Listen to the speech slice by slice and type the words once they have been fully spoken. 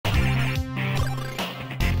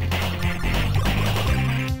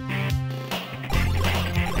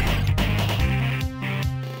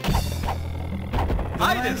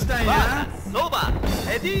イデル VS ノバ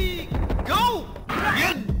レディーゴー。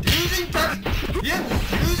竜神タク竜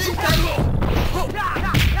神タク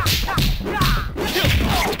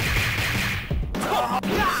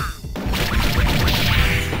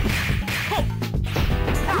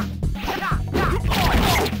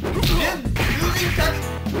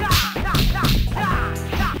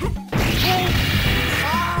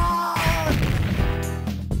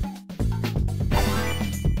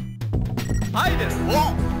ハイデル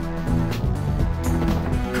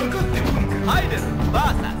かかってくるか。ハイデル VS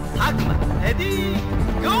ハクマレディー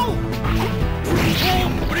ゴー。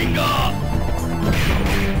ブリンガー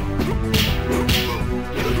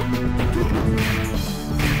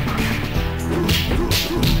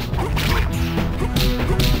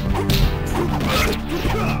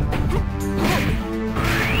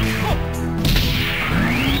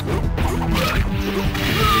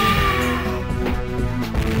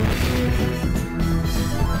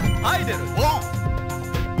ハイデル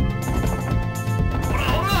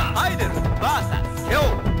ハイデル VS ケオ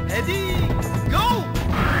レディーゴー。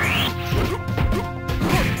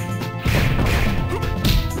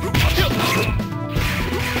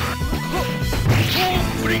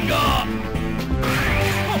ブリンガー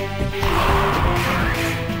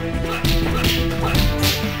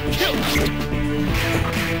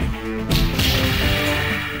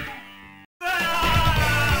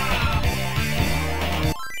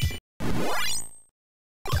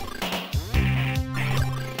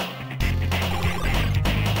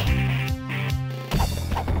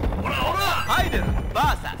ハイデル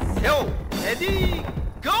VS ケオレディー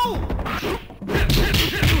ゴー。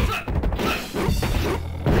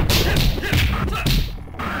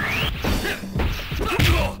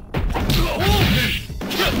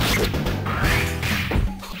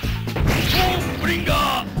ブリンガ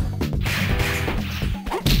ー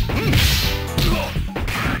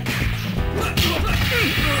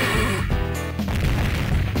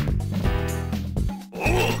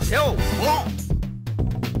ケオ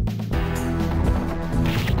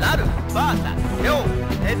ラル VS ケオ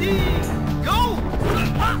レディーゴー。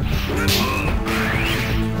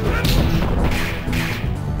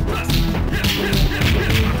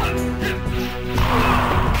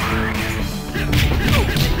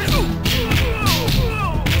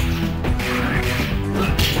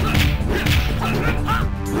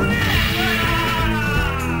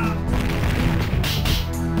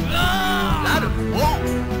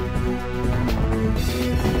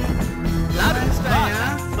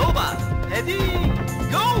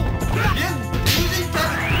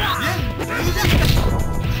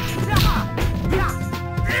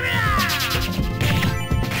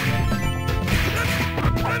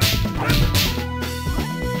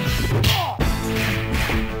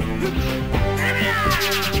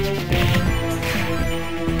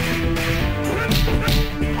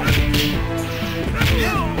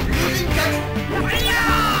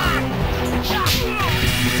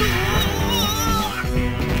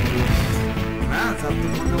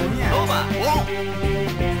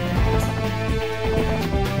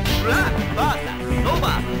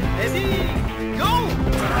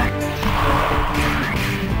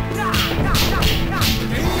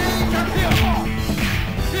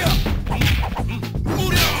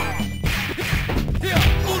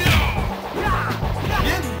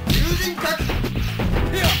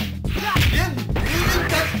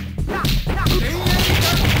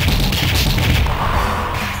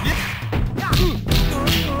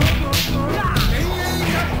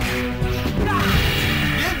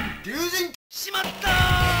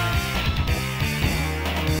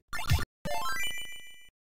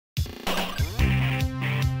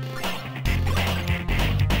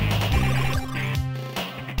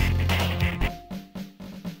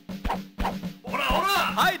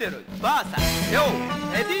ハイデル VS ヨー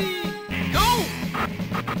レディーゴ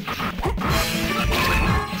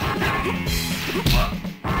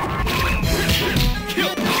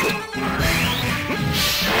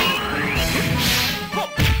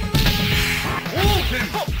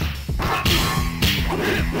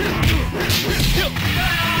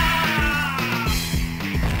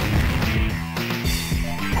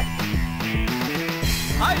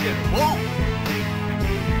ハイデル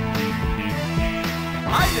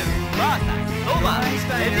ハイデル VS ノバ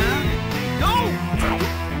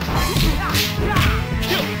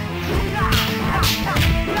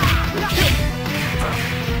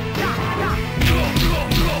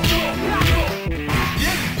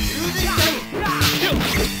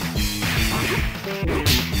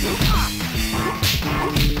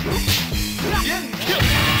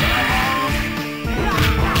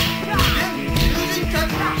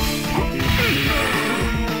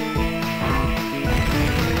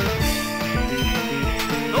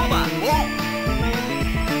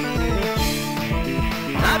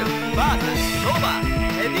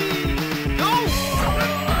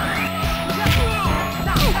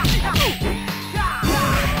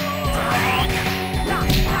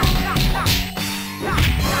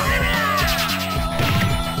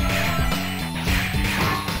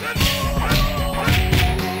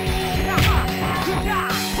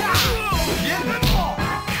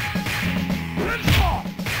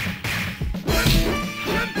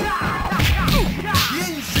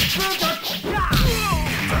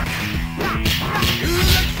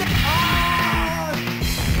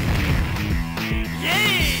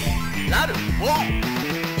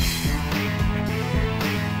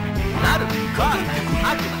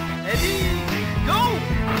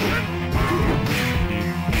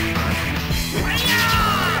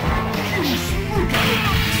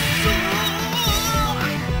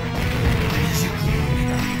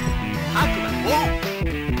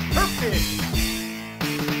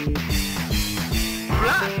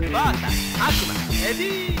バーサス悪魔レデ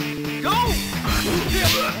ィーゴー。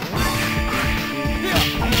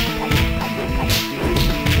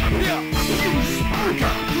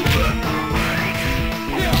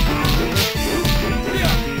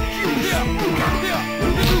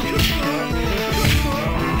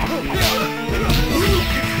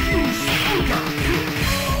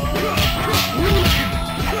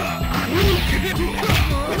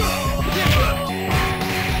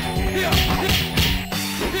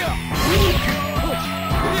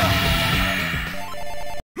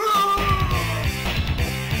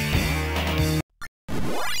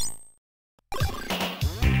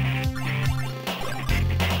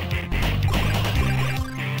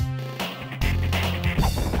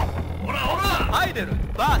アイドル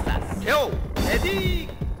バーサス今日レディー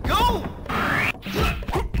ゴー。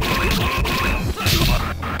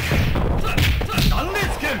断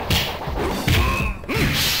裂剣。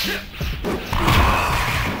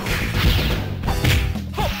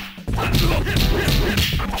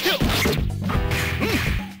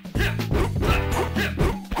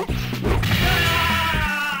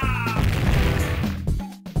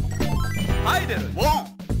アイドルウォ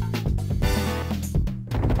ン。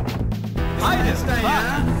アイドルバー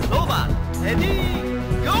サスローバーレディ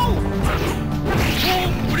ーゴー。ボー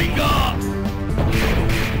ンブリンガー。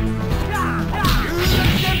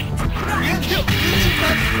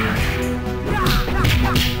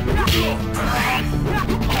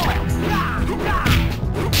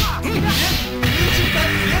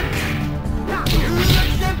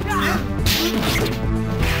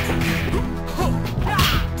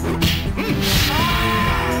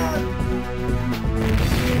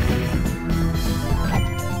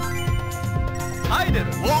アイドル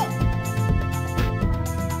ウォン。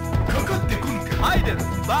かかってくんか。アイドル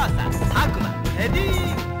バーサス悪魔レディー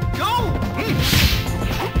ゴー。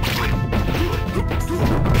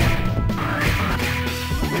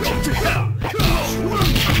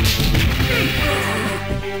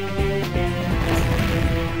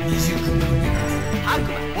悪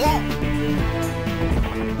魔ウォン。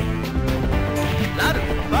ラル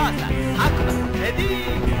バーサス悪魔レディ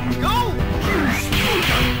ーゴー。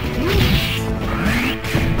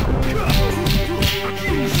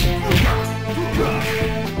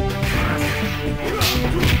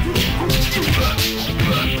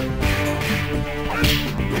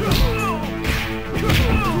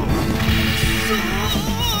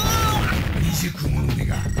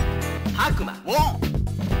悪魔ウォン。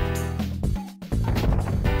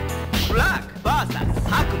ブラックバーサス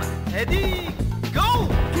悪魔レディーゴ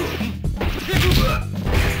ー。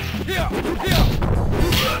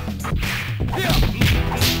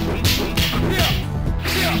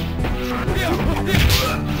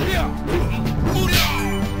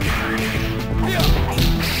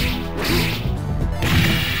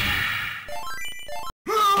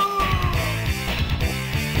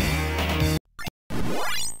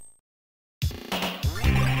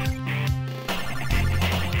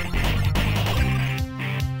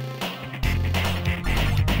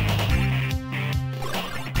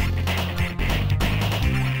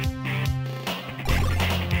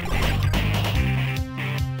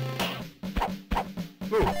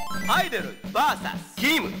アイドルバーサス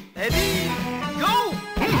キムレディーゴー。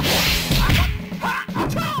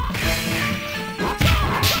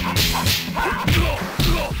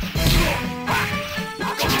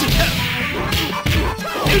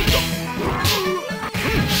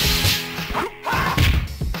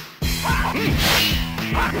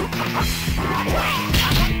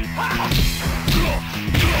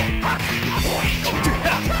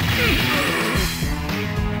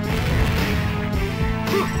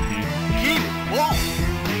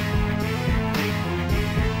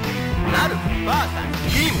なるバーサス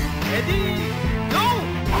キムレディーゴ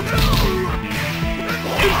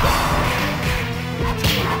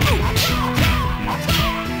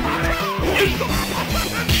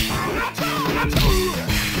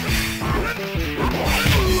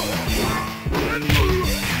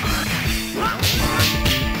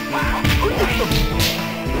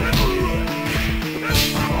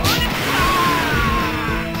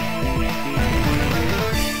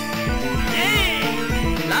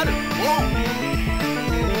なるウォン。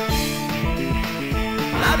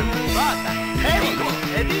なるバーサスヘリコ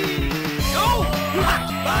レディーゴー。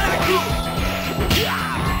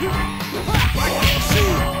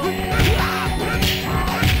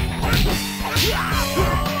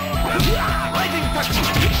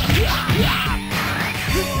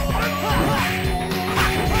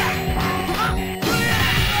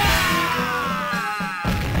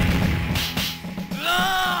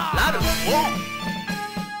なるウォン。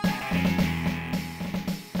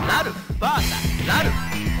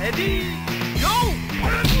レディーゴ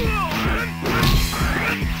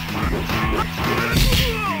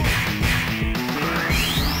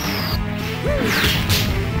ー